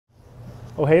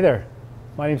Oh, hey there.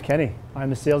 My name's Kenny. I'm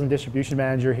the Sales and Distribution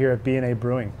Manager here at B&A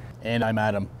Brewing. And I'm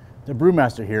Adam, the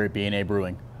brewmaster here at B&A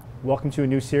Brewing. Welcome to a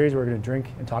new series where we're going to drink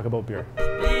and talk about beer.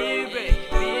 Beer break,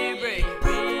 beer break,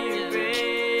 beer break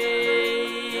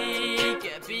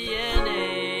at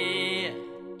B&A.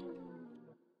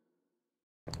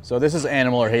 So this is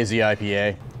Animal or Hazy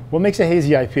IPA. What makes a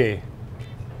hazy IPA?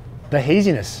 The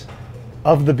haziness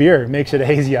of the beer makes it a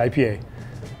hazy IPA.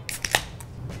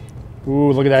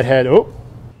 Ooh, look at that head. Oh.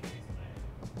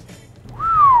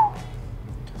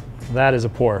 That is a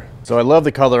pour. So I love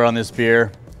the color on this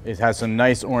beer. It has some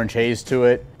nice orange haze to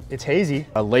it. It's hazy.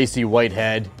 A lacy white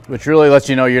head, which really lets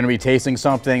you know you're gonna be tasting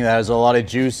something that has a lot of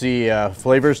juicy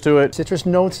flavors to it. Citrus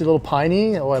notes, a little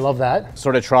piney. Oh, I love that.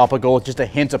 Sort of tropical, just a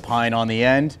hint of pine on the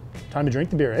end. Time to drink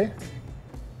the beer, eh?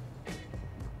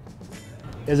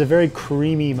 There's a very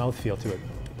creamy mouthfeel to it.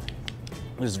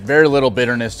 There's very little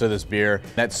bitterness to this beer.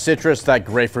 That citrus, that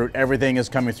grapefruit, everything is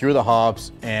coming through the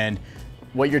hops, and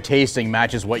what you're tasting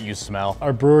matches what you smell.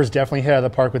 Our brewers definitely hit out of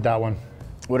the park with that one.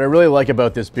 What I really like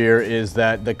about this beer is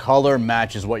that the color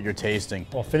matches what you're tasting.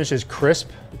 Well, finish is crisp.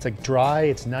 It's like dry,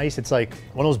 it's nice. It's like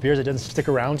one of those beers that doesn't stick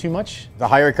around too much. The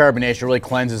higher carbonation really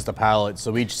cleanses the palate,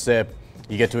 so each sip,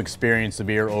 you get to experience the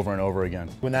beer over and over again.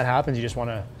 When that happens, you just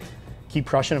want to keep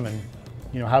crushing them and,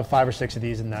 you know, have 5 or 6 of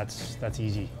these, and that's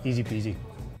easy peasy.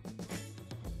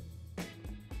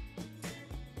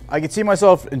 I could see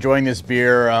myself enjoying this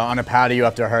beer on a patio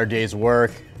after a hard day's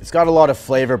work. It's got a lot of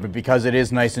flavor, but because it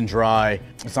is nice and dry,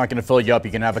 it's not gonna fill you up.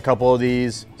 You can have a couple of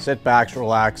these, sit back,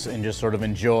 relax, and just sort of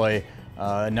enjoy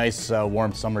a nice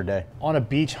warm summer day. On a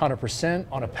beach, 100%.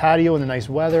 On a patio in the nice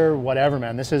weather, whatever,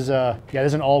 man. This is this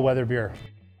is an all-weather beer.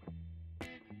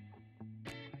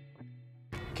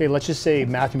 Okay, let's just say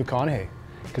Matthew McConaughey,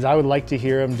 because I would like to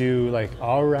hear him do like,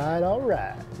 all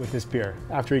right, with this beer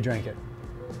after he drank it.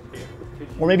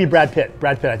 Or maybe Brad Pitt.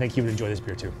 Brad Pitt, I think he would enjoy this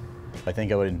beer too. I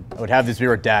think I would have this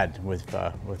beer at Dad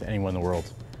with anyone in the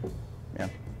world. Yeah.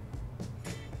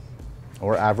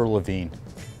 Or Avril Lavigne.